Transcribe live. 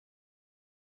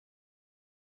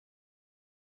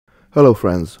Hello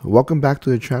friends, welcome back to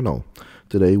the channel.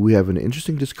 Today we have an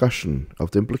interesting discussion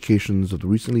of the implications of the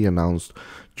recently announced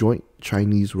joint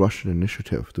Chinese-Russian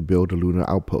initiative to build a lunar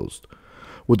outpost.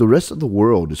 With the rest of the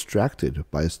world distracted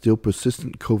by a still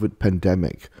persistent COVID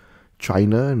pandemic,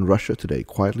 China and Russia today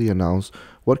quietly announced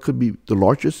what could be the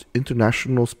largest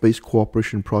international space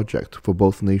cooperation project for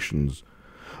both nations.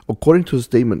 According to a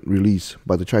statement released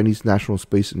by the Chinese National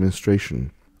Space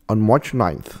Administration, on March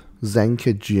 9th, Zhang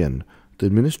Kejian, the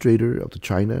administrator of the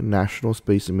China National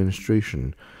Space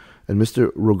Administration, and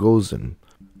Mr. Rogozin,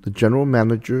 the general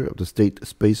manager of the State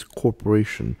Space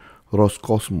Corporation,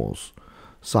 ROSCOSMOS,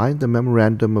 signed the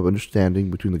Memorandum of Understanding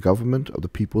between the government of the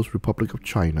People's Republic of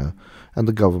China and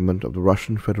the government of the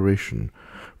Russian Federation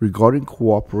regarding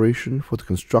cooperation for the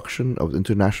construction of the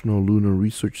International Lunar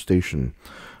Research Station,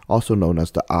 also known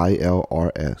as the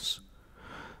ILRS.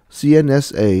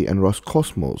 CNSA and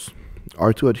ROSCOSMOS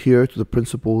are to adhere to the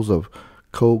principles of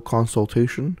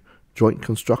co-consultation, joint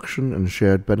construction, and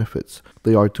shared benefits.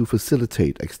 They are to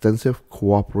facilitate extensive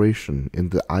cooperation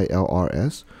in the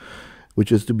ILRS, which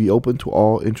is to be open to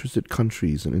all interested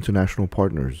countries and international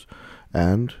partners,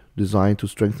 and designed to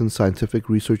strengthen scientific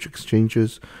research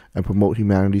exchanges and promote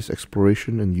humanity's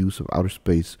exploration and use of outer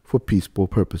space for peaceful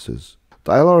purposes.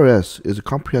 The ILRS is a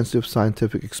comprehensive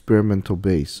scientific experimental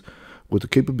base with the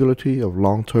capability of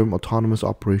long-term autonomous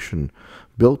operation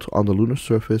built on the lunar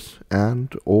surface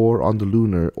and/or on the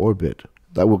lunar orbit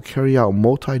that will carry out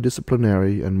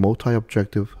multidisciplinary and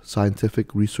multi-objective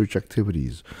scientific research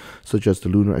activities such as the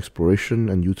lunar exploration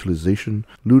and utilization,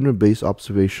 lunar base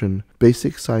observation,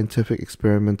 basic scientific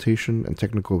experimentation, and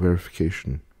technical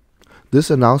verification.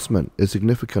 This announcement is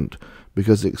significant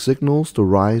because it signals the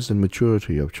rise and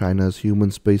maturity of China's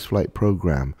human spaceflight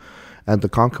program and the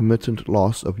concomitant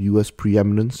loss of U.S.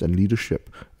 preeminence and leadership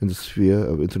in the sphere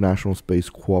of international space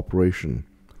cooperation.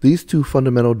 These two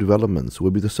fundamental developments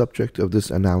will be the subject of this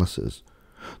analysis.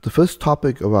 The first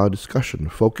topic of our discussion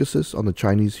focuses on the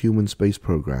Chinese human space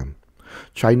program.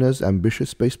 China's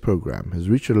ambitious space program has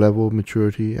reached a level of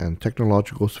maturity and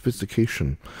technological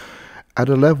sophistication at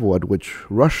a level at which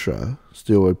Russia,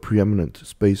 still a preeminent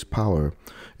space power,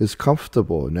 is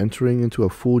comfortable in entering into a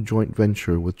full joint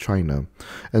venture with China,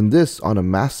 and this on a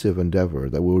massive endeavor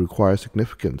that will require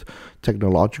significant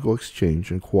technological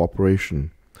exchange and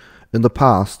cooperation. In the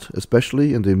past,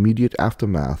 especially in the immediate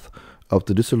aftermath of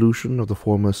the dissolution of the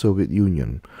former Soviet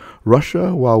Union,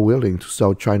 Russia, while willing to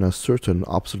sell China certain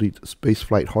obsolete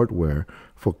spaceflight hardware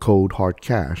for cold hard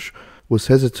cash, was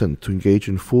hesitant to engage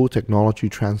in full technology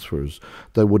transfers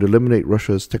that would eliminate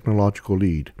Russia's technological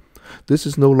lead. This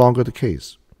is no longer the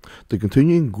case. The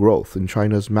continuing growth in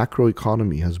China's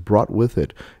macroeconomy has brought with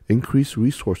it increased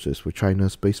resources for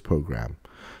China's space program.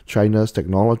 China's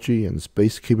technology and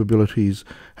space capabilities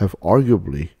have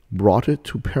arguably brought it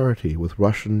to parity with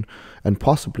Russian and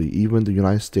possibly even the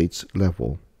United States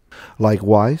level.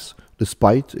 Likewise,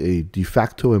 despite a de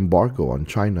facto embargo on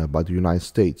China by the United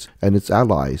States and its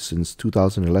allies since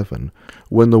 2011,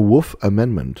 when the Wolf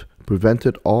Amendment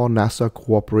prevented all NASA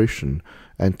cooperation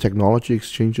and technology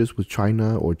exchanges with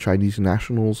China or Chinese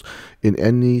nationals in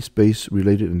any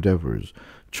space-related endeavors,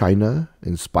 China,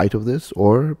 in spite of this,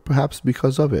 or perhaps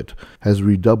because of it, has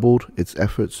redoubled its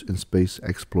efforts in space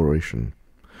exploration.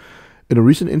 In a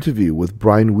recent interview with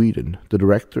Brian Whedon, the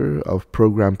director of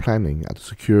program planning at the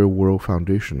Secure World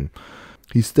Foundation,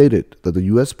 he stated that the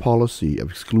U.S. policy of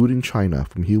excluding China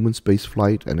from human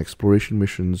spaceflight and exploration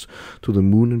missions to the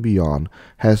moon and beyond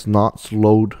has not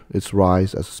slowed its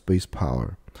rise as a space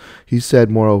power. He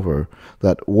said, moreover,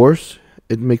 that worse,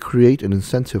 it may create an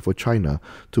incentive for China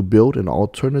to build an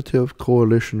alternative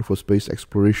coalition for space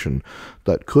exploration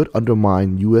that could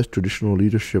undermine U.S. traditional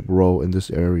leadership role in this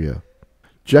area.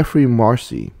 Jeffrey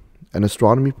Marcy, an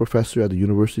astronomy professor at the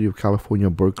University of California,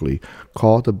 Berkeley,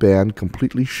 called the ban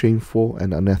completely shameful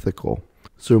and unethical.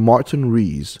 Sir Martin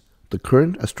Rees, the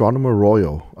current Astronomer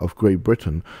Royal of Great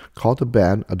Britain, called the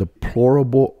ban a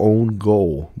deplorable own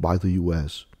goal by the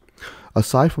U.S.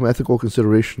 Aside from ethical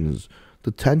considerations,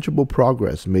 the tangible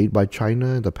progress made by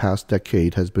China in the past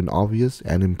decade has been obvious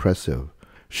and impressive.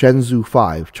 Shenzhou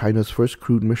 5, China's first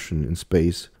crewed mission in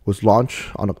space, was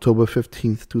launched on October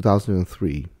 15,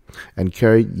 2003, and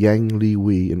carried Yang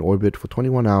Liwei in orbit for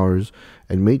 21 hours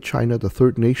and made China the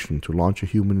third nation to launch a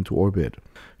human into orbit.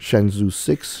 Shenzhou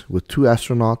 6, with 2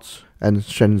 astronauts, and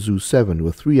Shenzhou 7,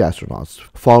 with 3 astronauts,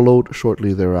 followed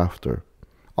shortly thereafter.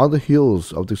 On the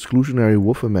heels of the exclusionary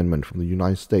Wolf Amendment from the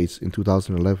United States in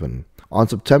 2011, on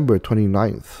September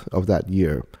 29th of that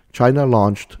year, China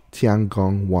launched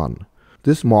Tiangong-1.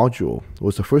 This module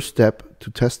was the first step to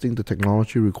testing the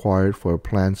technology required for a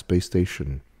planned space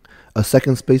station. A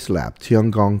second space lab,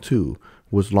 Tiangong-2,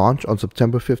 was launched on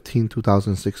September 15,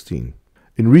 2016.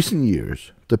 In recent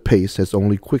years, the pace has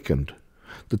only quickened.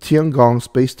 The Tiangong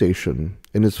space station,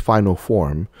 in its final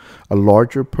form, a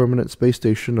larger permanent space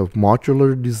station of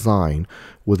modular design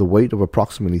with a weight of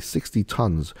approximately 60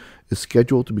 tons, is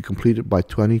scheduled to be completed by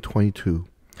 2022.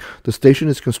 The station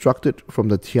is constructed from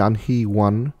the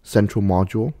Tianhe-1 central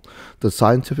module, the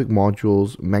scientific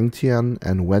modules Mengtian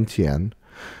and Wentian,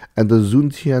 and the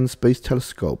Zuntian Space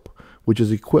Telescope, which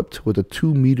is equipped with a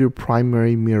 2-meter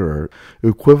primary mirror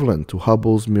equivalent to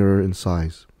Hubble's mirror in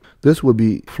size. This will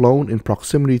be flown in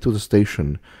proximity to the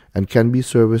station and can be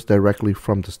serviced directly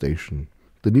from the station.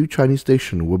 The new Chinese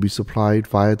station will be supplied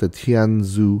via the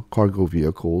Tianzhu cargo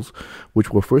vehicles, which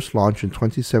were first launched in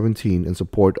 2017 in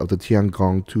support of the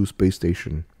Tiangong-2 space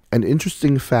station. An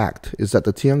interesting fact is that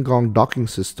the Tiangong docking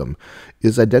system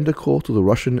is identical to the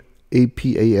Russian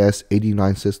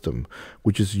APAS-89 system,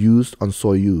 which is used on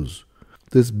Soyuz.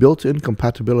 This built-in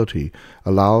compatibility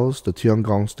allows the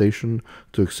Tiangong station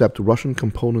to accept Russian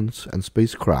components and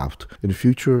spacecraft in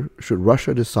future should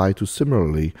Russia decide to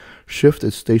similarly shift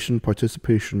its station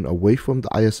participation away from the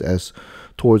ISS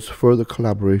towards further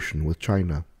collaboration with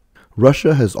China.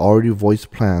 Russia has already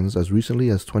voiced plans as recently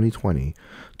as 2020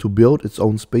 to build its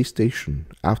own space station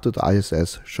after the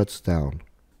ISS shuts down.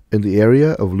 In the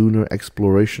area of lunar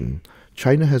exploration,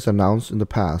 China has announced in the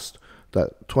past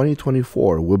that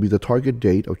 2024 will be the target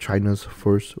date of China's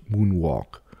first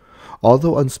moonwalk.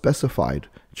 Although unspecified,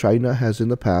 China has in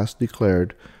the past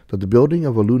declared that the building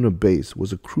of a lunar base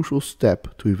was a crucial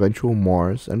step to eventual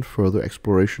Mars and further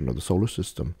exploration of the solar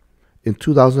system. In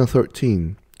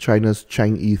 2013, China's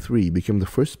Chang'e 3 became the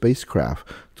first spacecraft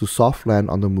to soft land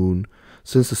on the moon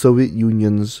since the Soviet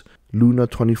Union's Luna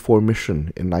 24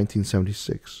 mission in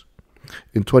 1976.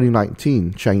 In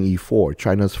 2019, Chang'e 4,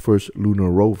 China's first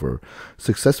lunar rover,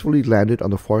 successfully landed on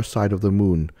the far side of the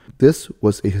moon. This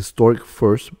was a historic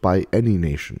first by any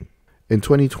nation. In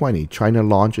 2020, China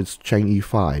launched its Chang'e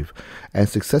 5 and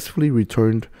successfully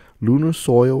returned lunar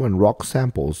soil and rock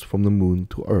samples from the moon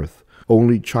to Earth.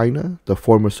 Only China, the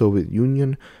former Soviet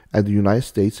Union, and the United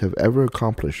States have ever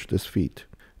accomplished this feat.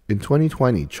 In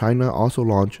 2020, China also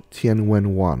launched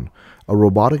Tianwen-1, a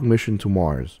robotic mission to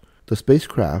Mars. The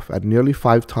spacecraft, at nearly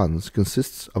 5 tons,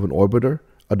 consists of an orbiter,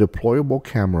 a deployable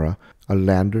camera, a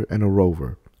lander, and a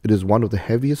rover. It is one of the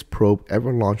heaviest probes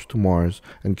ever launched to Mars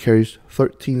and carries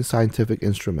 13 scientific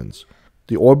instruments.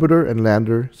 The orbiter and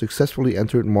lander successfully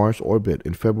entered Mars orbit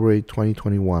in February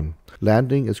 2021.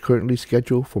 Landing is currently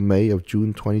scheduled for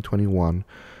May-June 2021.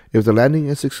 If the landing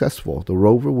is successful, the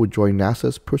rover will join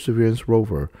NASA's Perseverance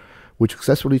rover, which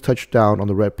successfully touched down on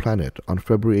the Red Planet on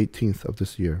February 18th of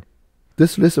this year.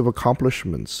 This list of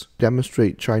accomplishments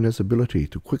demonstrate China's ability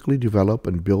to quickly develop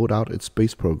and build out its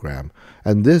space program,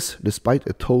 and this despite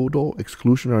a total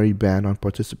exclusionary ban on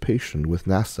participation with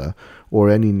NASA or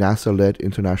any NASA-led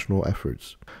international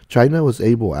efforts. China was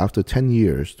able, after 10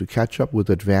 years, to catch up with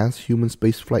advanced human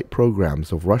spaceflight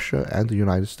programs of Russia and the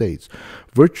United States,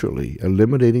 virtually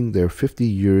eliminating their 50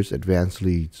 years advanced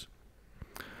leads.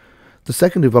 The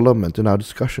second development in our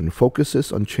discussion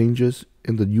focuses on changes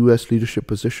in the U.S. leadership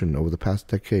position over the past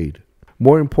decade.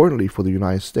 More importantly for the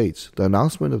United States, the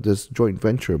announcement of this joint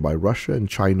venture by Russia and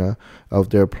China of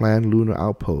their planned lunar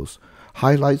outposts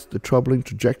highlights the troubling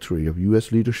trajectory of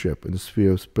U.S. leadership in the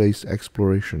sphere of space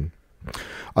exploration.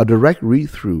 A direct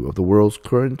read-through of the world's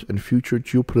current and future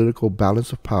geopolitical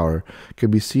balance of power can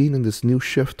be seen in this new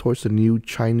shift towards the new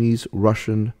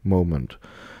Chinese-Russian moment.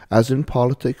 As in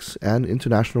politics and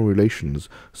international relations,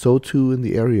 so too in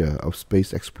the area of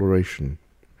space exploration.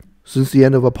 Since the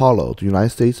end of Apollo, the United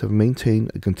States have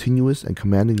maintained a continuous and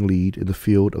commanding lead in the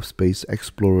field of space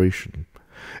exploration.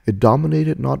 It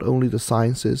dominated not only the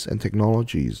sciences and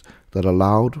technologies that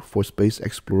allowed for space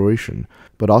exploration,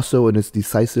 but also in its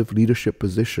decisive leadership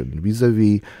position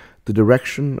vis-à-vis the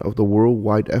direction of the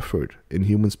worldwide effort in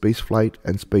human spaceflight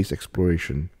and space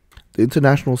exploration. The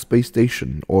International Space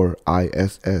Station, or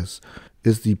ISS,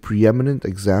 is the preeminent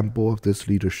example of this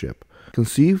leadership.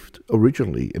 Conceived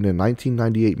originally in a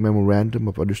 1998 Memorandum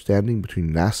of Understanding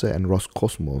between NASA and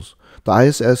ROSCOSMOS, the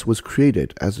ISS was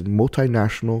created as a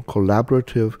multinational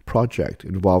collaborative project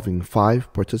involving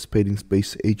 5 participating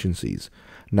space agencies: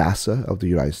 NASA of the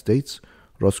United States,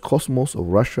 ROSCOSMOS of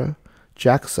Russia,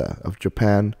 JAXA of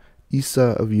Japan,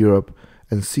 ESA of Europe,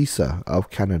 and CISA of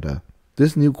Canada.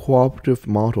 This new cooperative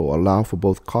model allowed for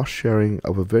both cost-sharing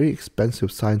of a very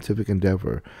expensive scientific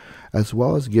endeavor, as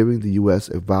well as giving the U.S.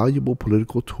 a valuable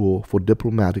political tool for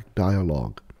diplomatic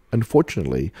dialogue.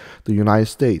 Unfortunately, the United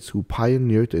States, who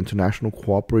pioneered the international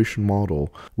cooperation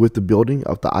model with the building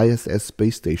of the ISS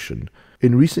space station,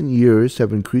 in recent years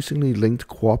have increasingly linked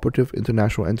cooperative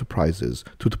international enterprises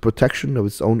to the protection of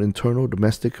its own internal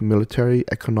domestic military,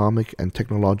 economic, and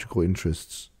technological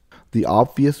interests. The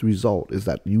obvious result is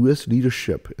that U.S.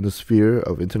 leadership in the sphere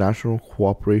of international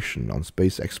cooperation on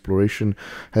space exploration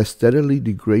has steadily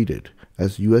degraded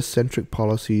as U.S.-centric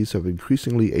policies have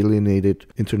increasingly alienated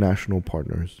international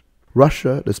partners.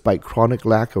 Russia, despite chronic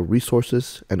lack of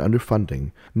resources and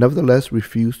underfunding, nevertheless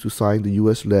refused to sign the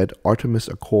U.S.-led Artemis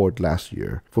Accord last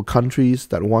year for countries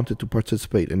that wanted to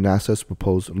participate in NASA's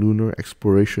proposed Lunar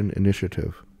Exploration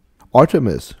Initiative.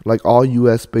 Artemis, like all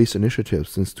U.S. space initiatives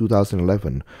since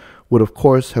 2011, would of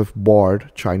course have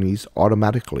barred Chinese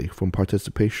automatically from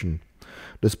participation.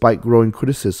 Despite growing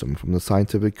criticism from the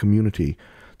scientific community,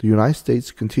 the United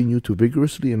States continued to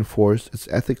vigorously enforce its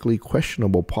ethically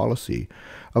questionable policy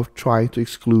of trying to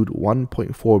exclude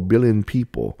 1.4 billion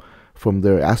people from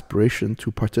their aspiration to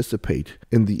participate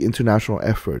in the international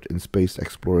effort in space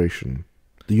exploration.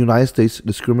 The United States'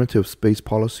 discriminative space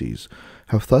policies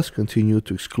have thus continued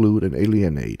to exclude and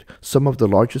alienate some of the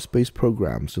largest space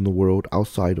programs in the world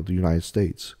outside of the United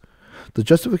States. The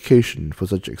justification for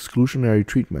such exclusionary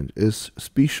treatment is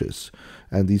specious,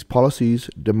 and these policies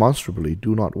demonstrably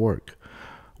do not work.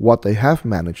 What they have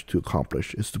managed to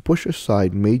accomplish is to push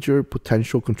aside major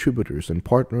potential contributors and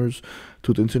partners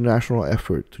to the international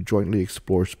effort to jointly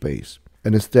explore space,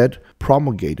 and instead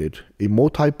promulgated a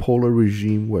multipolar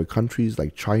regime where countries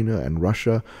like China and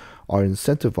Russia are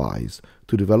incentivized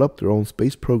to develop their own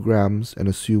space programs and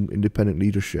assume independent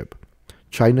leadership.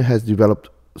 China has developed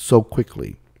so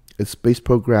quickly. Its space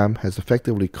program has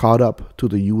effectively caught up to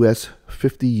the U.S.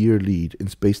 50-year lead in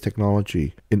space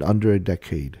technology in under a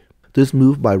decade. This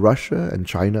move by Russia and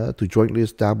China to jointly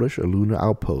establish a lunar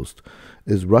outpost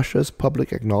is Russia's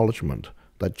public acknowledgement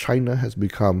that China has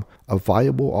become a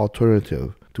viable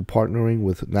alternative to partnering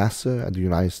with NASA and the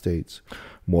United States.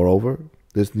 Moreover,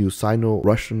 this new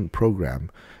Sino-Russian program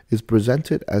is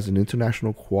presented as an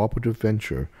international cooperative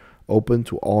venture open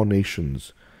to all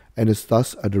nations, and is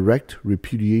thus a direct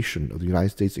repudiation of the United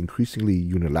States' increasingly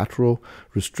unilateral,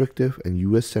 restrictive, and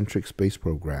U.S.-centric space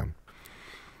program.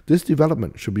 This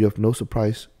development should be of no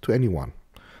surprise to anyone.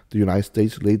 The United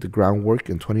States laid the groundwork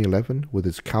in 2011 with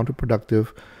its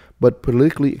counterproductive but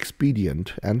politically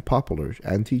expedient and popular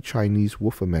anti-Chinese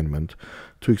Wolf Amendment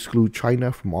to exclude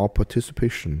China from all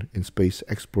participation in space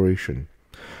exploration.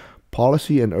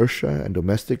 Policy inertia and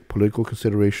domestic political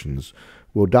considerations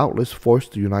will doubtless force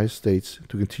the United States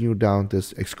to continue down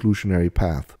this exclusionary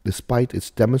path, despite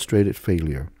its demonstrated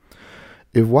failure.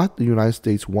 If what the United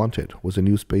States wanted was a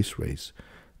new space race,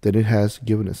 then it has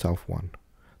given itself one.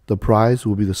 The prize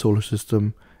will be the solar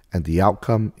system, and the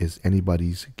outcome is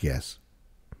anybody's guess.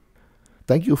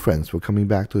 Thank you, friends, for coming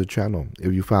back to the channel.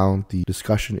 If you found the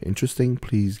discussion interesting,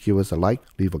 please give us a like,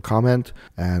 leave a comment,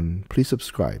 and please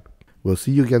subscribe. We'll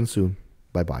see you again soon.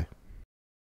 Bye-bye.